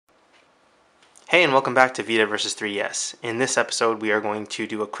Hey, and welcome back to Vita vs 3DS. In this episode, we are going to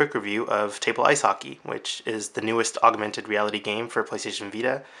do a quick review of Table Ice Hockey, which is the newest augmented reality game for PlayStation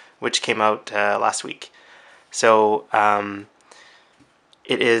Vita, which came out last week. So,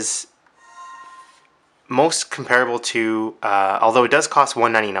 it is most comparable to, although it does cost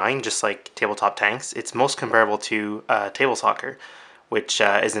 $1.99, just like Tabletop Tanks, it's most comparable to Table Soccer, which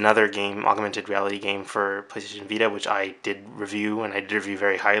is another game, augmented reality game for PlayStation Vita, which I did review, and I did review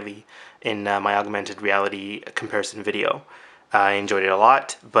very highly in my augmented reality comparison video. I enjoyed it a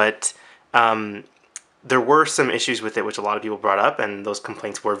lot, but there were some issues with it, which a lot of people brought up, and those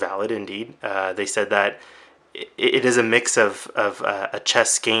complaints were valid indeed. They said that it is a mix of a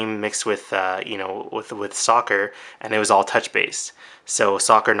chess game mixed with with soccer, and it was all touch based. So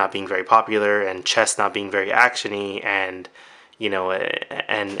soccer not being very popular, and chess not being very actiony, and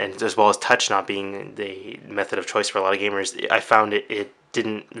and as well as touch not being the method of choice for a lot of gamers, I found it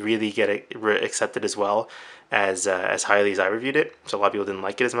didn't really get accepted as well as highly as I reviewed it. So a lot of people didn't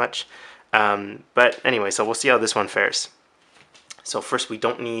like it as much. But anyway, so we'll see how this one fares. So first, we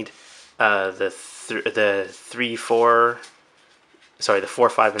don't need the 4,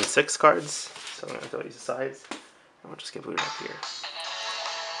 5, and 6 cards. So I'm going to throw these aside. And we'll just get booted up here.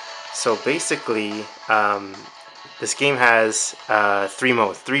 So basically, this game has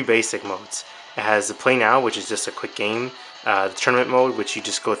three basic modes. It has the Play Now, which is just a quick game. The Tournament mode, which you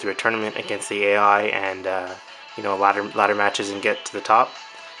just go through a tournament against the AI and ladder matches and get to the top.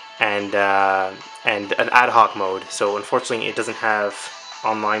 And an ad hoc mode. So unfortunately, it doesn't have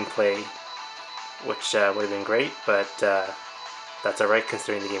online play, which would have been great, but that's alright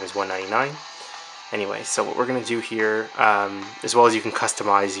considering the game is $1.99. Anyway, so what we're going to do here, as well as you can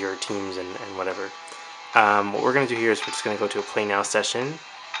customize your teams and whatever. What we're going to do here is we're just going to go to a Play Now session,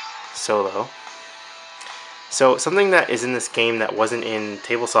 solo. So something that is in this game that wasn't in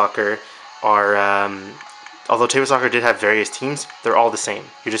Table Soccer are, although Table Soccer did have various teams, they're all the same.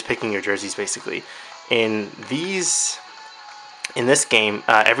 You're just picking your jerseys basically. In this game,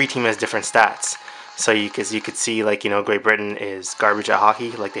 every team has different stats. So you could see, like, Great Britain is garbage at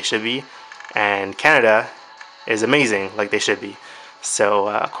hockey, like they should be, and Canada is amazing, like they should be. So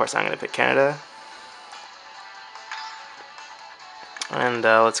of course I'm going to pick Canada. And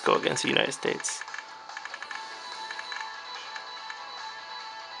let's go against the United States.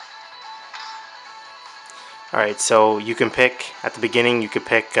 Alright, so you can pick, at the beginning, you could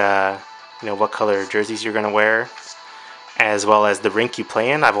pick what color jerseys you're going to wear, as well as the rink you play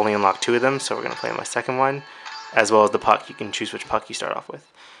in. I've only unlocked 2 of them, so we're going to play in my second one, as well as the puck. You can choose which puck you start off with.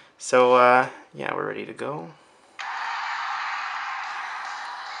 So, yeah, we're ready to go.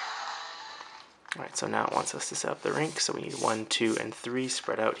 Alright, so now it wants us to set up the rink, so we need 1, 2, and 3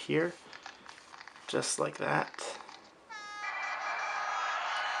 spread out here, just like that.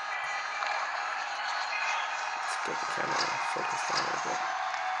 Let's get the camera focused on a little bit.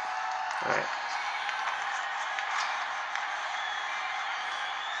 Alright.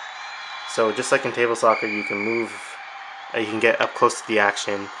 So just like in Table Soccer, you can move, you can get up close to the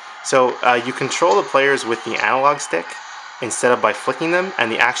action. So you control the players with the analog stick instead of by flicking them,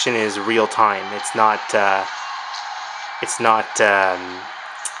 and the action is real time. It's not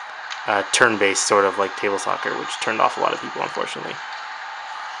turn-based, sort of like Table Soccer, which turned off a lot of people, unfortunately.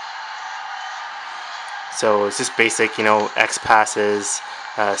 So it's just basic, X passes,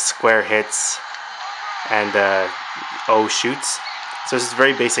 square hits, and O shoots. So it's just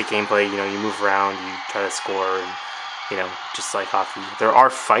very basic gameplay. You move around, you try to score, and just like hockey. There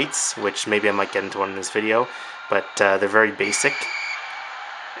are fights, which maybe I might get into one in this video, but they're very basic.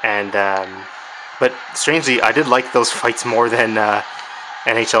 And but strangely, I did like those fights more than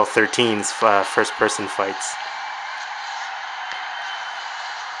NHL 13's first-person fights.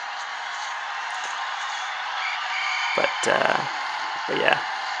 But yeah.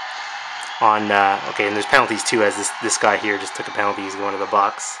 Okay, and there's penalties too, as this guy here just took a penalty. He's going to the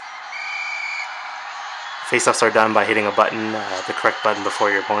box. Face-offs are done by hitting a button, the correct button before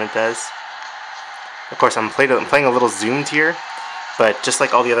your opponent does. Of course, I'm playing a little zoomed here, but just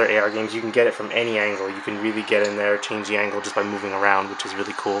like all the other AR games, you can get it from any angle. You can really get in there, change the angle just by moving around, which is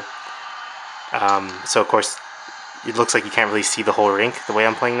really cool. So of course, it looks like you can't really see the whole rink the way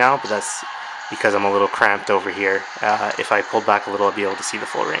I'm playing now, but that's because I'm a little cramped over here. If I pulled back a little, I'd be able to see the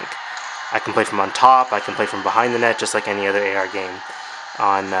full rink. I can play from on top, I can play from behind the net, just like any other AR game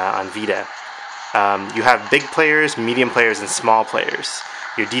on Vita. You have big players, medium players, and small players.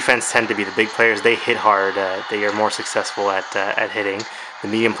 Your defense tend to be the big players. They hit hard. They are more successful at hitting. The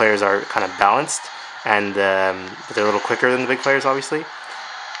medium players are kind of balanced, and but they're a little quicker than the big players, obviously.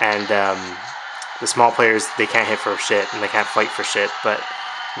 And the small players, they can't hit for shit, and they can't fight for shit, but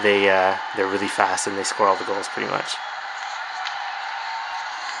they're really fast and they score all the goals pretty much.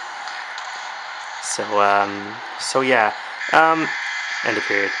 So yeah, end of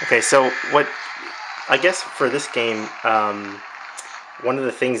period. Okay, so what I guess for this game, one of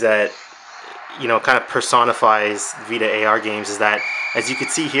the things that kind of personifies Vita AR games is that, as you can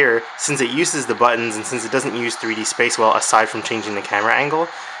see here, since it uses the buttons and since it doesn't use 3D space well aside from changing the camera angle,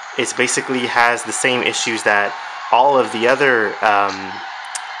 it basically has the same issues that all of the other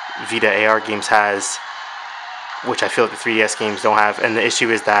Vita AR games has, which I feel like the 3DS games don't have. And the issue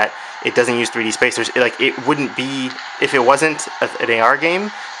is that it doesn't use 3D space. It wouldn't be, if it wasn't an AR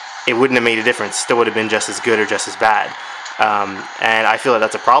game, it wouldn't have made a difference. Still would have been just as good or just as bad. And I feel that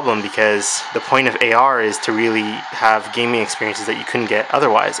that's a problem because the point of AR is to really have gaming experiences that you couldn't get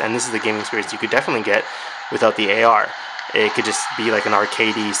otherwise. And this is the gaming experience you could definitely get without the AR. It could just be like an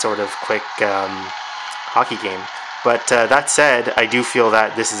arcadey sort of quick hockey game. But that said, I do feel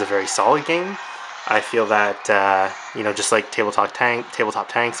that this is a very solid game. I feel that just like Tabletop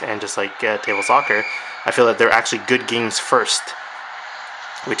Tanks, and just like Table Soccer, I feel that they're actually good games first,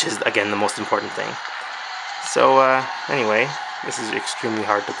 which is again the most important thing. So anyway, this is extremely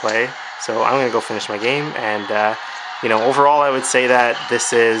hard to play. So I'm gonna go finish my game, and overall, I would say that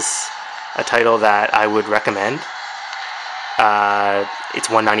this is a title that I would recommend. It's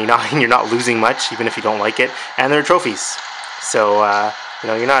 $1.99. You're not losing much, even if you don't like it, and there are trophies. So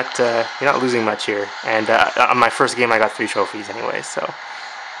you're not losing much here. And on my first game, I got 3 trophies anyway. So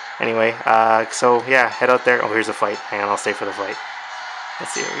anyway, so yeah, head out there. Oh, here's a fight. Hang on, I'll stay for the fight.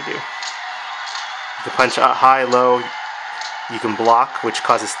 Let's see what we do. You can punch high, low. You can block, which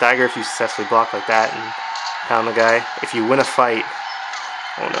causes stagger if you successfully block like that and pound the guy. If you win a fight,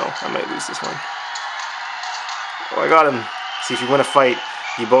 oh no, I might lose this one. Oh, I got him. See, if you win a fight,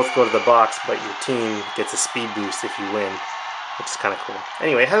 you both go to the box, but your team gets a speed boost if you win, which is kind of cool.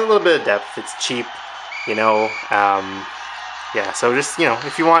 Anyway, it has a little bit of depth. It's cheap, yeah, so just,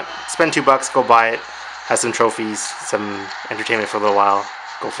 if you want, spend $2, go buy it. Has some trophies, some entertainment for a little while.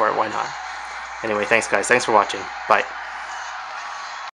 Go for it, why not? Anyway, thanks guys. Thanks for watching. Bye.